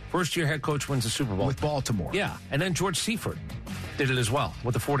Miami. First year head coach wins the Super Bowl. With Baltimore. Yeah, and then George Seifert did it as well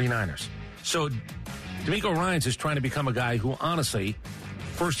with the 49ers. So D'Amico Ryans is trying to become a guy who, honestly,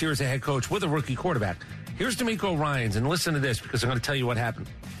 first year as a head coach with a rookie quarterback. Here's D'Amico Ryans, and listen to this because I'm going to tell you what happened.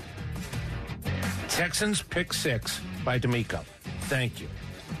 Texans pick 6 by D'Amico. Thank you.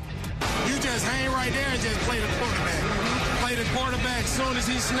 You just hang right there and just play the quarterback. Play the quarterback. As soon as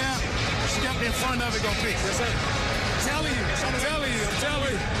he snapped, step in front of it, go pick. Yes, sir. I'm telling you.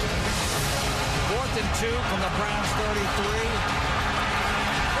 4th and 2 from the Browns 33.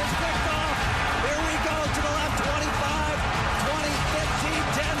 It's picked off. Here we go to the left, 25, 20, 15,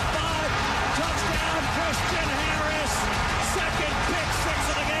 10, 5. Touchdown, Christian Harris. Second pick 6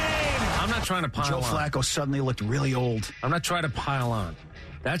 of the game. I'm not trying to pile on. Joe Flacco suddenly looked really old. I'm not trying to pile on.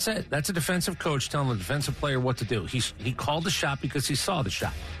 That's a defensive coach telling the defensive player what to do. He called the shot because he saw the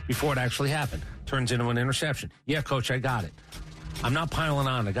shot before it actually happened. Turns into an interception. Yeah, coach, I got it. I'm not piling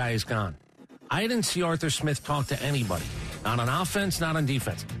on. The guy is gone. I didn't see Arthur Smith talk to anybody. Not on offense, not on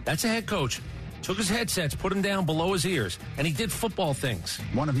defense. That's a head coach. Took his headsets, put them down below his ears, and he did football things.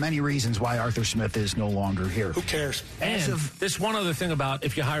 One of many reasons why Arthur Smith is no longer here. Who cares? And this one other thing about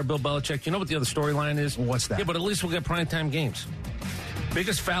if you hire Bill Belichick, you know what the other storyline is? What's that? Yeah, but at least we'll get primetime games.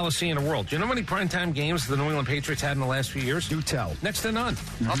 Biggest fallacy in the world. Do you know how many primetime games the New England Patriots had in the last few years? Do tell. Next to none.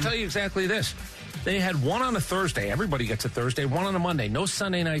 I'll tell you exactly this. They had one on a Thursday. Everybody gets a Thursday. One on a Monday. No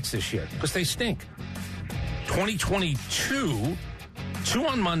Sunday nights this year because they stink. 2022, 2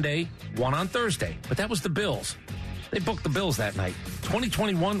 on Monday, 1 on Thursday. But that was the Bills. They booked the Bills that night.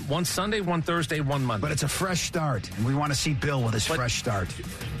 2021, 1 Sunday, 1 Thursday, 1 Monday. But it's a fresh start, and we want to see Bill with his fresh start.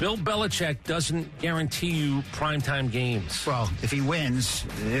 Bill Belichick doesn't guarantee you primetime games. Well, if he wins,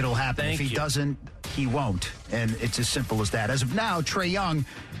 it'll happen. If he doesn't, he won't. And it's as simple as that. As of now, Trae Young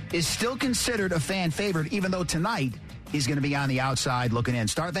is still considered a fan favorite, even though tonight he's going to be on the outside looking in.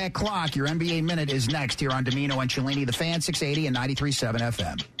 Start that clock. Your NBA Minute is next here on Dimino and Cellini, the Fan, 680 and 93.7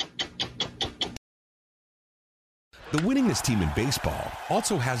 FM. The winningest team in baseball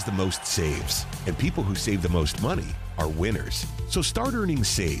also has the most saves, and people who save the most money are winners. So start earning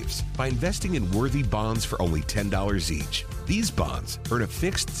saves by investing in worthy bonds for only $10 each. These bonds earn a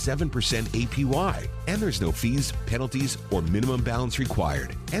fixed 7% APY, and there's no fees, penalties, or minimum balance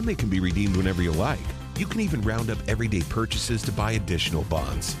required, and they can be redeemed whenever you like. You can even round up everyday purchases to buy additional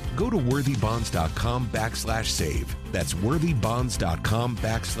bonds. Go to worthybonds.com/save. That's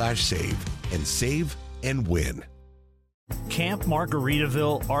worthybonds.com/save, and save and win. Camp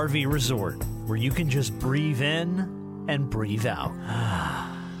Margaritaville RV Resort, where you can just breathe in and breathe out.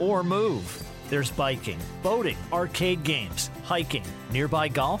 Or move. There's biking, boating, arcade games, hiking, nearby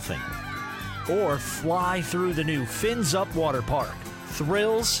golfing. Or fly through the new Fins Up Water Park.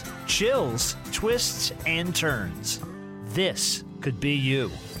 Thrills, chills, twists, and turns. This could be you.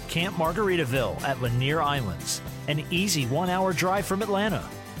 Camp Margaritaville at Lanier Islands. An easy 1-hour drive from Atlanta.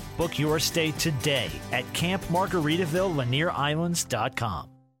 Book your stay today at campmargaritavillelanierIslands.com.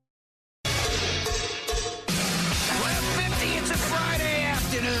 12:50, it's a Friday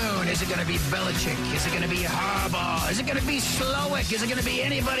afternoon. Is it going to be Belichick? Is it going to be Harbaugh? Is it going to be Slowick? Is it going to be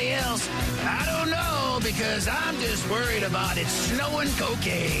anybody else? I don't know, because I'm just worried about it snowing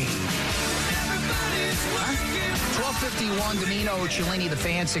cocaine. 12:51, Dimino, Cellini, the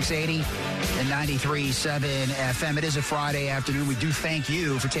Fan, 680 and 93.7 FM. It is a Friday afternoon. We do thank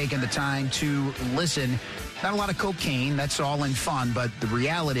you for taking the time to listen. Not a lot of cocaine. That's all in fun. But the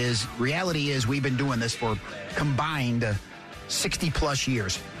reality is we've been doing this for combined 60-plus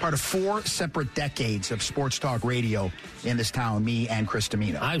years. Part of 4 separate decades of sports talk radio in this town, me and Chris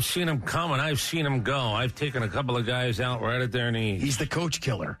Dimino. I've seen him come and I've seen him go. I've taken a couple of guys out right at their knees. He's the coach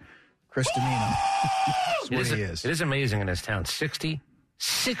killer, Chris Dimino. That's what he is. It is amazing in this town. 60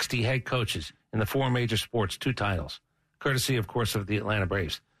 head coaches in the 4 major sports, 2 titles, courtesy, of course, of the Atlanta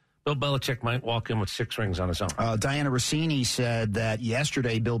Braves. Bill Belichick might walk in with 6 rings on his own. Diana Rossini said that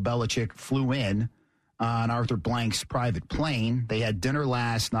yesterday Bill Belichick flew in on Arthur Blank's private plane. They had dinner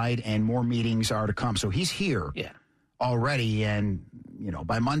last night, and more meetings are to come. So he's here already, and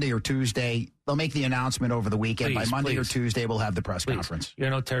by Monday or Tuesday, they'll make the announcement over the weekend. By Monday or Tuesday, we'll have the press conference.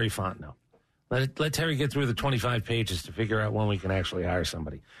 You're no Terry Fontenot. Let Terry get through the 25 pages to figure out when we can actually hire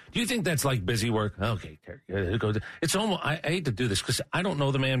somebody. Do you think that's like busy work? Okay, Terry. It's almost. I hate to do this because I don't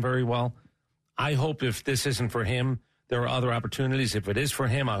know the man very well. I hope if this isn't for him, there are other opportunities. If it is for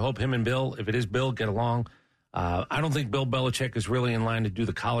him, I hope him and Bill, if it is Bill, get along. I don't think Bill Belichick is really in line to do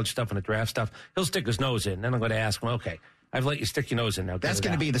the college stuff and the draft stuff. He'll stick his nose in. Then I'm going to ask him, okay, I've let you stick your nose in now. That's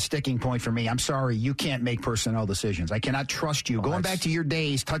going to be the sticking point for me. I'm sorry, you can't make personnel decisions. I cannot trust you. Going back to your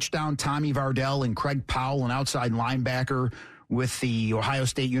days, touchdown Tommy Vardell and Craig Powell, an outside linebacker with the Ohio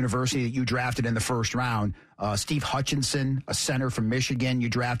State University that you drafted in the first round. Steve Hutchinson, a center from Michigan, you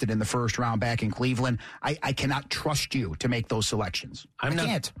drafted in the first round back in Cleveland. I cannot trust you to make those selections. I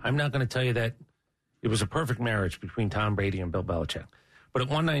can't. I'm not going to tell you that it was a perfect marriage between Tom Brady and Bill Belichick. But at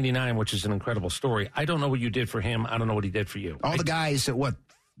 199, which is an incredible story, I don't know what you did for him. I don't know what he did for you. All the guys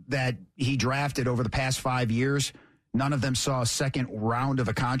that he drafted over the past 5 years, none of them saw a second round of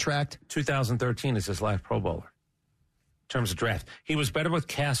a contract. 2013 is his last Pro Bowler. In terms of draft, he was better with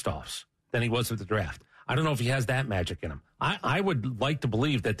cast-offs than he was with the draft. I don't know if he has that magic in him. I would like to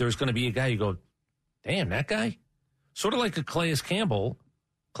believe that there's going to be a guy you go, damn, that guy? Sort of like a Calais Campbell.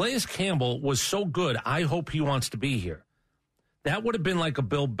 Calais Campbell was so good, I hope he wants to be here. That would have been like a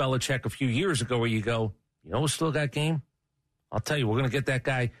Bill Belichick a few years ago where you go, who's still got game? I'll tell you, we're going to get that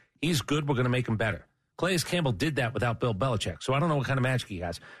guy. He's good. We're going to make him better. Calais Campbell did that without Bill Belichick, so I don't know what kind of magic he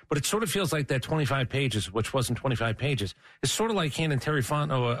has. But it sort of feels like that 25 pages, which wasn't 25 pages, is sort of like handing Terry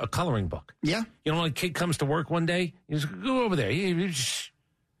Fontenot a coloring book. Yeah. When a kid comes to work one day, he's go over there.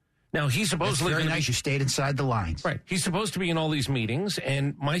 Now, he's supposedly very nice. You stayed inside the lines. Right. He's supposed to be in all these meetings,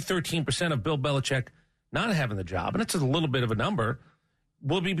 and my 13% of Bill Belichick not having the job, and it's a little bit of a number,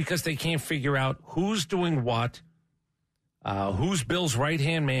 will be because they can't figure out who's doing what, who's Bill's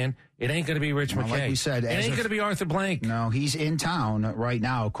right-hand man. It ain't going to be Rich McKay. Like we said, it ain't going to be Arthur Blank. No, he's in town right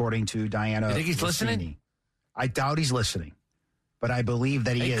now, according to Diana. You think he's Rossini. Listening? I doubt he's listening, but I believe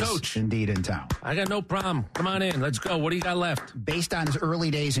that he is Coach, indeed in town. I got no problem. Come on in. Let's go. What do you got left? Based on his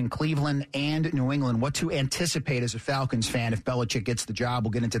early days in Cleveland and New England, what to anticipate as a Falcons fan if Belichick gets the job? We'll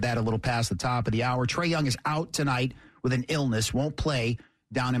get into that a little past the top of the hour. Trae Young is out tonight with an illness, won't play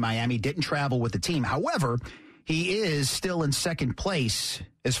down in Miami, didn't travel with the team. However, he is still in second place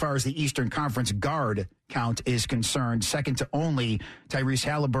as far as the Eastern Conference guard count is concerned, second to only Tyrese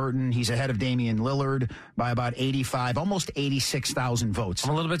Halliburton. He's ahead of Damian Lillard by about 85, almost 86,000 votes.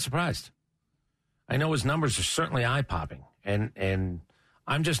 I'm a little bit surprised. I know his numbers are certainly eye-popping, and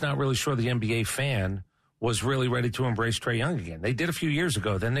I'm just not really sure the NBA fan was really ready to embrace Trae Young again. They did a few years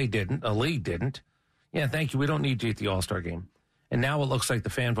ago, then they didn't. A league didn't. Yeah, thank you. We don't need you at the All-Star game. And now it looks like the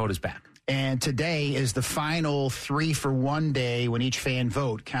fan vote is back. And today is the final 3-for-1 day when each fan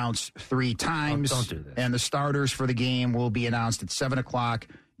vote counts 3 times. Don't do this. And the starters for the game will be announced at 7 o'clock,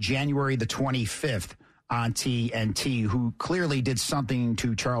 January the 25th on TNT, who clearly did something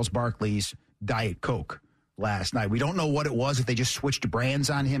to Charles Barkley's Diet Coke last night. We don't know what it was, if they just switched brands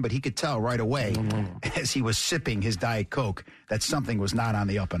on him, but he could tell right away as he was sipping his Diet Coke that something was not on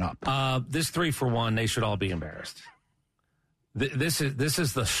the up and up. This 3-for-1, they should all be embarrassed. This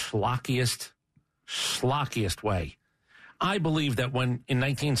is the schlockiest way. I believe that in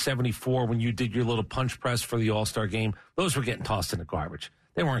 1974, when you did your little punch press for the All-Star game, those were getting tossed in the garbage.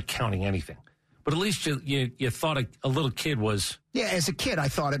 They weren't counting anything. But at least you thought a little kid was... Yeah, as a kid, I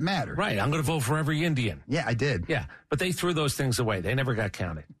thought it mattered. Right, I'm going to vote for every Indian. Yeah, I did. Yeah, but they threw those things away. They never got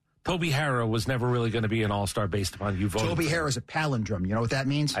counted. Toby Harrah was never really going to be an All-Star based upon you voting. Toby Harrah is a palindrome. You know what that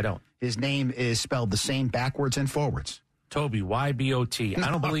means? I don't. His name is spelled the same backwards and forwards. Toby, Y-B-O-T.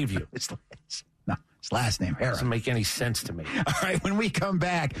 I don't believe you. It's last name, Harrah. Doesn't make any sense to me. All right, when we come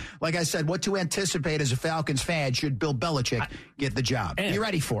back, like I said, what to anticipate as a Falcons fan should Bill Belichick get the job. You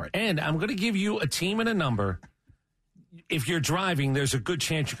ready for it? And I'm going to give you a team and a number. if you're driving, there's a good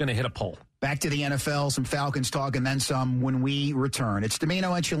chance you're going to hit a pole. Back to the NFL, some Falcons talk, and then some when we return. It's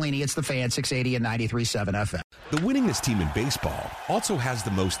Dimino and Cellini. It's the Fan, 680 and 93.7 FM. The winningest team in baseball also has the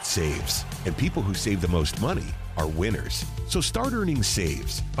most saves, and people who save the most money are winners. So start earning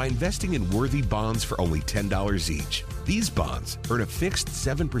saves by investing in worthy bonds for only $10 each. These bonds earn a fixed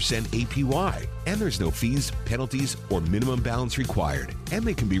 7% APY, and there's no fees, penalties, or minimum balance required, and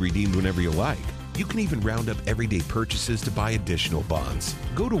they can be redeemed whenever you like. You can even round up everyday purchases to buy additional bonds.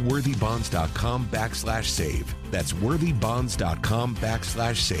 Go to worthybonds.com/save. That's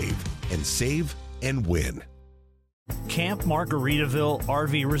worthybonds.com/save and save and win. Camp Margaritaville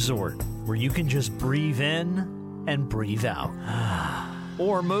RV Resort, where you can just breathe in and breathe out.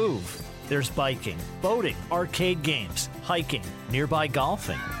 Or move. There's biking, boating, arcade games, hiking, nearby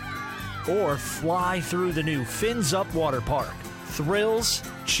golfing. Or fly through the new Fins Up Water Park. Thrills,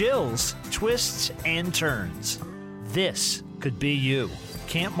 chills, twists, and turns. This could be you.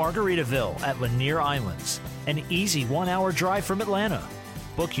 Camp Margaritaville at Lanier Islands, an easy 1-hour drive from Atlanta.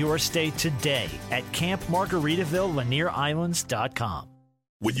 Book your stay today at campmargaritavillelanierislands.com.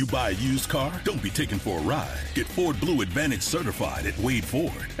 When you buy a used car, don't be taken for a ride. Get Ford Blue Advantage certified at Wade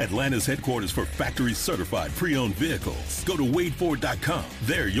Ford, Atlanta's headquarters for factory certified pre-owned vehicles. Go to wadeford.com.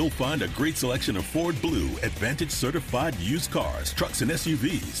 There you'll find a great selection of Ford Blue Advantage certified used cars, trucks, and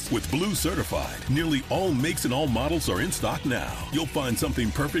SUVs. With Blue certified, nearly all makes and all models are in stock now. You'll find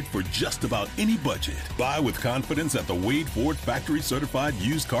something perfect for just about any budget. Buy with confidence at the Wade Ford factory certified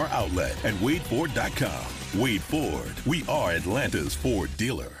used car outlet at wadeford.com. Wade Ford, we are Atlanta's Ford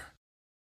dealer.